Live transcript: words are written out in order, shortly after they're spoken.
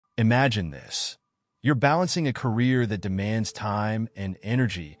Imagine this. You're balancing a career that demands time and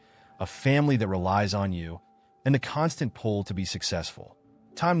energy, a family that relies on you, and the constant pull to be successful.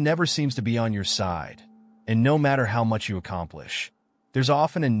 Time never seems to be on your side, and no matter how much you accomplish, there's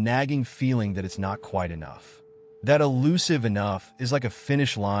often a nagging feeling that it's not quite enough. That elusive enough is like a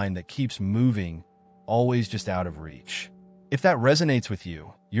finish line that keeps moving, always just out of reach. If that resonates with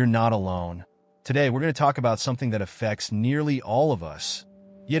you, you're not alone. Today, we're going to talk about something that affects nearly all of us,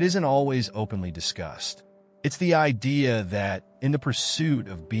 yet isn't always openly discussed. It's the idea that, in the pursuit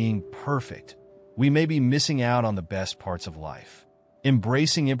of being perfect, we may be missing out on the best parts of life.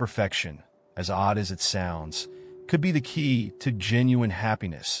 Embracing imperfection, as odd as it sounds, could be the key to genuine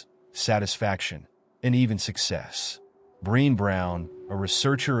happiness, satisfaction, and even success. Brené Brown, a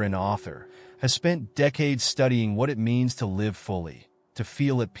researcher and author, has spent decades studying what it means to live fully, to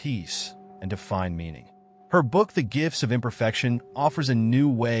feel at peace, and to find meaning. Her book, The Gifts of Imperfection, offers a new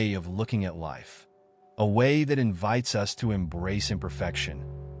way of looking at life, a way that invites us to embrace imperfection,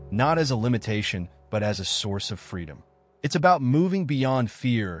 not as a limitation, but as a source of freedom. It's about moving beyond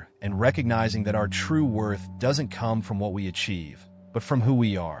fear and recognizing that our true worth doesn't come from what we achieve, but from who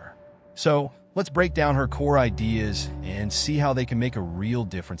we are. So, let's break down her core ideas and see how they can make a real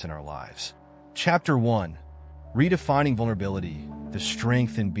difference in our lives. Chapter 1. Redefining Vulnerability, the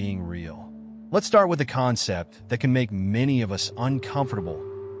Strength in Being Real. Let's start with a concept that can make many of us uncomfortable: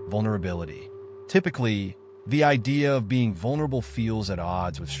 vulnerability. Typically, the idea of being vulnerable feels at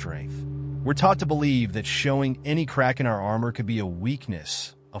odds with strength. We're taught to believe that showing any crack in our armor could be a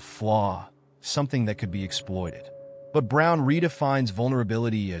weakness, a flaw, something that could be exploited. But Brown redefines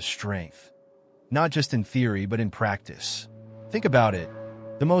vulnerability as strength, not just in theory, but in practice. Think about it.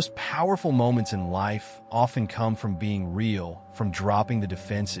 The most powerful moments in life often come from being real, from dropping the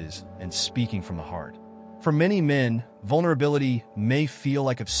defenses and speaking from the heart. For many men, vulnerability may feel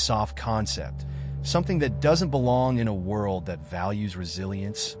like a soft concept, something that doesn't belong in a world that values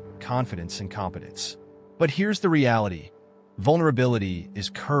resilience, confidence, and competence. But here's the reality. Vulnerability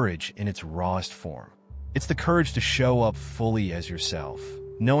is courage in its rawest form. It's the courage to show up fully as yourself,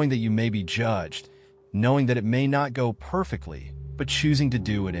 knowing that you may be judged, knowing that it may not go perfectly, but choosing to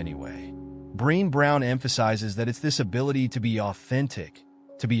do it anyway. Brené Brown emphasizes that it's this ability to be authentic,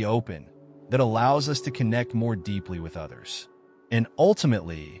 to be open, that allows us to connect more deeply with others. And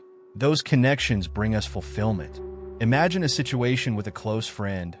ultimately, those connections bring us fulfillment. Imagine a situation with a close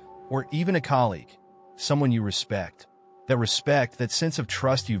friend, or even a colleague, someone you respect. That respect, that sense of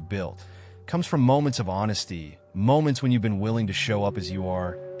trust you've built, comes from moments of honesty, moments when you've been willing to show up as you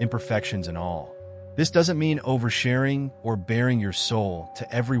are, imperfections and all. This doesn't mean oversharing or baring your soul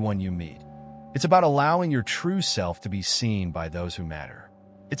to everyone you meet. It's about allowing your true self to be seen by those who matter.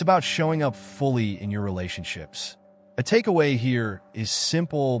 It's about showing up fully in your relationships. A takeaway here is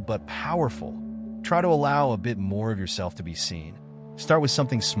simple but powerful. Try to allow a bit more of yourself to be seen. Start with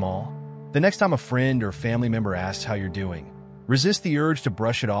something small. The next time a friend or family member asks how you're doing, resist the urge to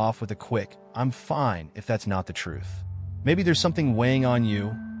brush it off with a quick, "I'm fine," if that's not the truth. Maybe there's something weighing on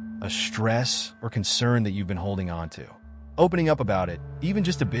you, a stress or concern that you've been holding on to. Opening up about it, even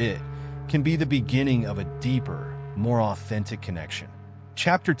just a bit, can be the beginning of a deeper, more authentic connection.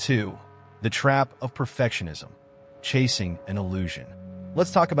 Chapter 2. The Trap of Perfectionism, Chasing an Illusion. Let's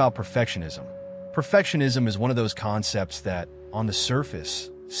talk about perfectionism. Perfectionism is one of those concepts that, on the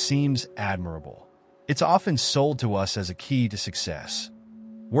surface, seems admirable. It's often sold to us as a key to success.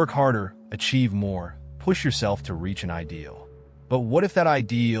 Work harder, achieve more, push yourself to reach an ideal. But what if that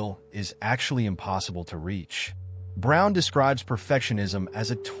ideal is actually impossible to reach? Brown describes perfectionism as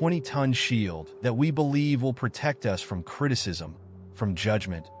a 20-ton shield that we believe will protect us from criticism, from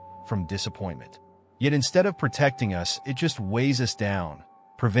judgment, from disappointment. Yet instead of protecting us, it just weighs us down,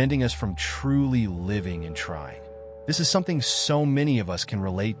 preventing us from truly living and trying. This is something so many of us can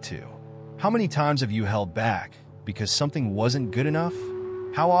relate to. How many times have you held back because something wasn't good enough?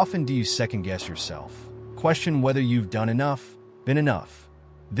 How often do you second-guess yourself? Question whether you've done enough, been enough.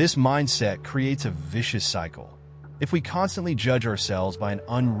 This mindset creates a vicious cycle. If we constantly judge ourselves by an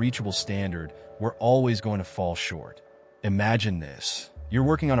unreachable standard, we're always going to fall short. Imagine this. You're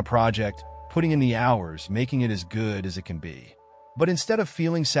working on a project, putting in the hours, making it as good as it can be. But instead of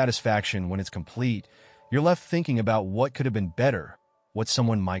feeling satisfaction when it's complete, you're left thinking about what could have been better, what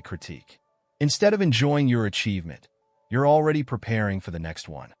someone might critique. Instead of enjoying your achievement, you're already preparing for the next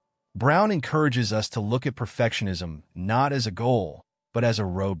one. Brown encourages us to look at perfectionism not as a goal, but as a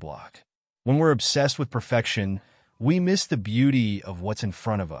roadblock. When we're obsessed with perfection, we miss the beauty of what's in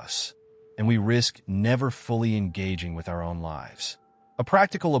front of us, and we risk never fully engaging with our own lives. A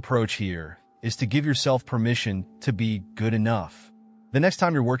practical approach here is to give yourself permission to be good enough. The next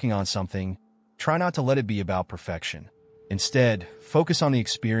time you're working on something, try not to let it be about perfection. Instead, focus on the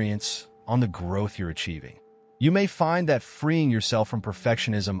experience, on the growth you're achieving. You may find that freeing yourself from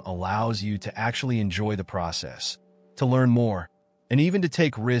perfectionism allows you to actually enjoy the process, to learn more, and even to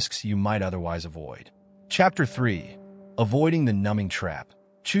take risks you might otherwise avoid. Chapter 3. Avoiding the numbing trap.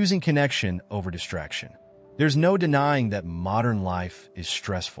 Choosing connection over distraction. There's no denying that modern life is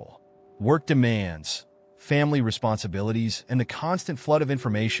stressful. Work demands, family responsibilities, and the constant flood of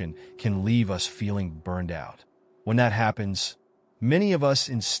information can leave us feeling burned out. When that happens, many of us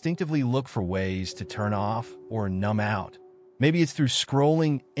instinctively look for ways to turn off or numb out. Maybe it's through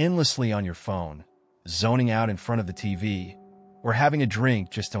scrolling endlessly on your phone, zoning out in front of the TV, or having a drink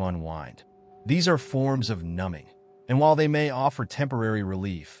just to unwind. These are forms of numbing, and while they may offer temporary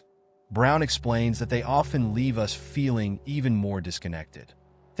relief, Brown explains that they often leave us feeling even more disconnected.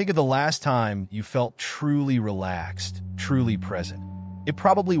 Think of the last time you felt truly relaxed, truly present. It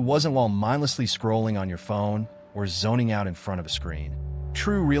probably wasn't while mindlessly scrolling on your phone or zoning out in front of a screen.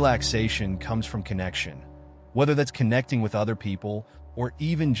 True relaxation comes from connection, whether that's connecting with other people or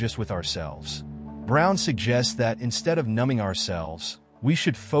even just with ourselves. Brown suggests that instead of numbing ourselves, we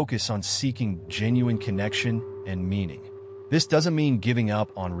should focus on seeking genuine connection and meaning. This doesn't mean giving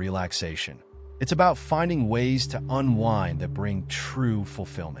up on relaxation. It's about finding ways to unwind that bring true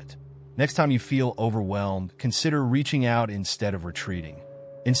fulfillment. Next time you feel overwhelmed, consider reaching out instead of retreating.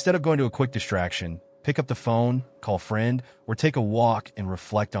 Instead of going to a quick distraction, pick up the phone, call a friend, or take a walk and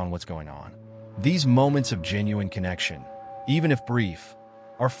reflect on what's going on. These moments of genuine connection, even if brief,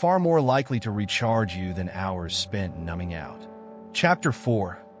 are far more likely to recharge you than hours spent numbing out. Chapter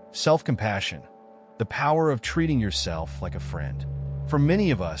 4. Self-compassion. The power of treating yourself like a friend. For many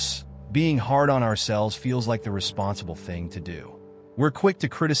of us, being hard on ourselves feels like the responsible thing to do. We're quick to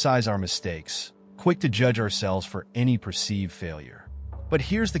criticize our mistakes, quick to judge ourselves for any perceived failure. But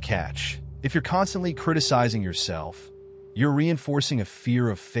here's the catch. If you're constantly criticizing yourself, you're reinforcing a fear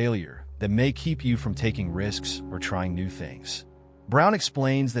of failure that may keep you from taking risks or trying new things. Brown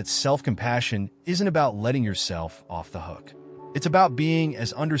explains that self-compassion isn't about letting yourself off the hook. It's about being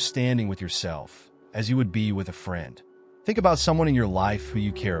as understanding with yourself as you would be with a friend. Think about someone in your life who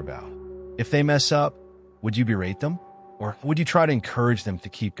you care about. If they mess up, would you berate them? Or would you try to encourage them to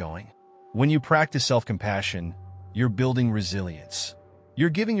keep going? When you practice self-compassion, you're building resilience. You're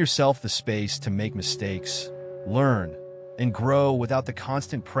giving yourself the space to make mistakes, learn, and grow without the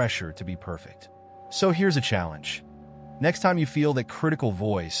constant pressure to be perfect. So here's a challenge. Next time you feel that critical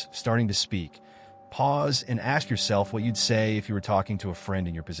voice starting to speak, pause and ask yourself what you'd say if you were talking to a friend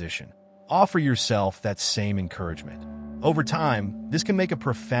in your position. Offer yourself that same encouragement. Over time, this can make a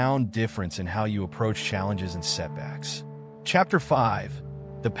profound difference in how you approach challenges and setbacks. Chapter 5.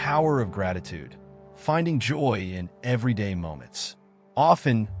 The Power of Gratitude. Finding joy in everyday moments.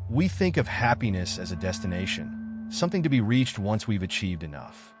 Often, we think of happiness as a destination, something to be reached once we've achieved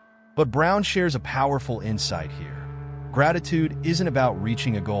enough. But Brown shares a powerful insight here. Gratitude isn't about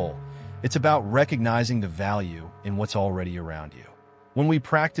reaching a goal. It's about recognizing the value in what's already around you. When we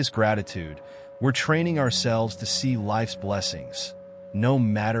practice gratitude, we're training ourselves to see life's blessings, no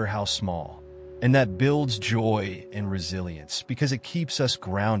matter how small. And that builds joy and resilience because it keeps us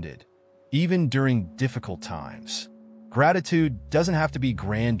grounded, even during difficult times. Gratitude doesn't have to be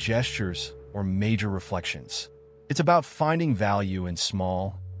grand gestures or major reflections. It's about finding value in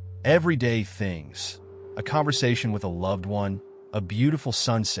small, everyday things. A conversation with a loved one, a beautiful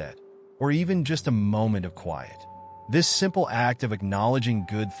sunset, or even just a moment of quiet. This simple act of acknowledging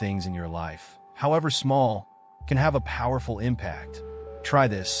good things in your life, however small, can have a powerful impact. Try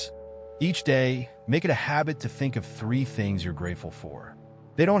this. Each day, make it a habit to think of 3 things you're grateful for.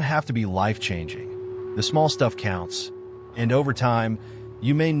 They don't have to be life-changing. The small stuff counts. And over time,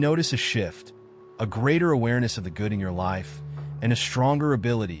 you may notice a shift, a greater awareness of the good in your life, and a stronger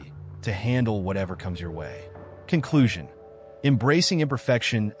ability to handle whatever comes your way. Conclusion. Embracing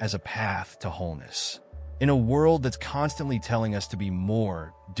imperfection as a path to wholeness. In a world that's constantly telling us to be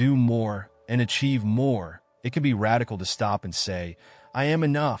more, do more, and achieve more, it can be radical to stop and say, I am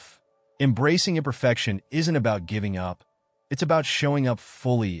enough. Embracing imperfection isn't about giving up. It's about showing up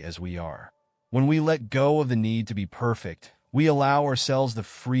fully as we are. When we let go of the need to be perfect, we allow ourselves the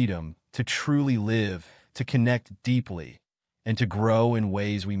freedom to truly live, to connect deeply, and to grow in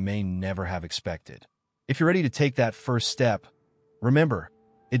ways we may never have expected. If you're ready to take that first step, remember,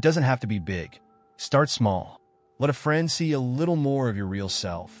 it doesn't have to be big. Start small. Let a friend see a little more of your real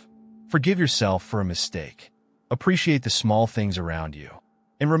self. Forgive yourself for a mistake. Appreciate the small things around you.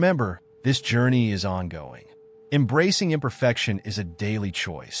 And remember, this journey is ongoing. Embracing imperfection is a daily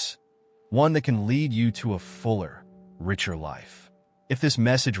choice, one that can lead you to a fuller, richer life. If this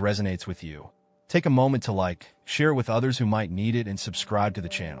message resonates with you, take a moment to share it with others who might need it, and subscribe to the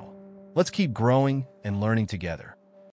channel. Let's keep growing and learning together.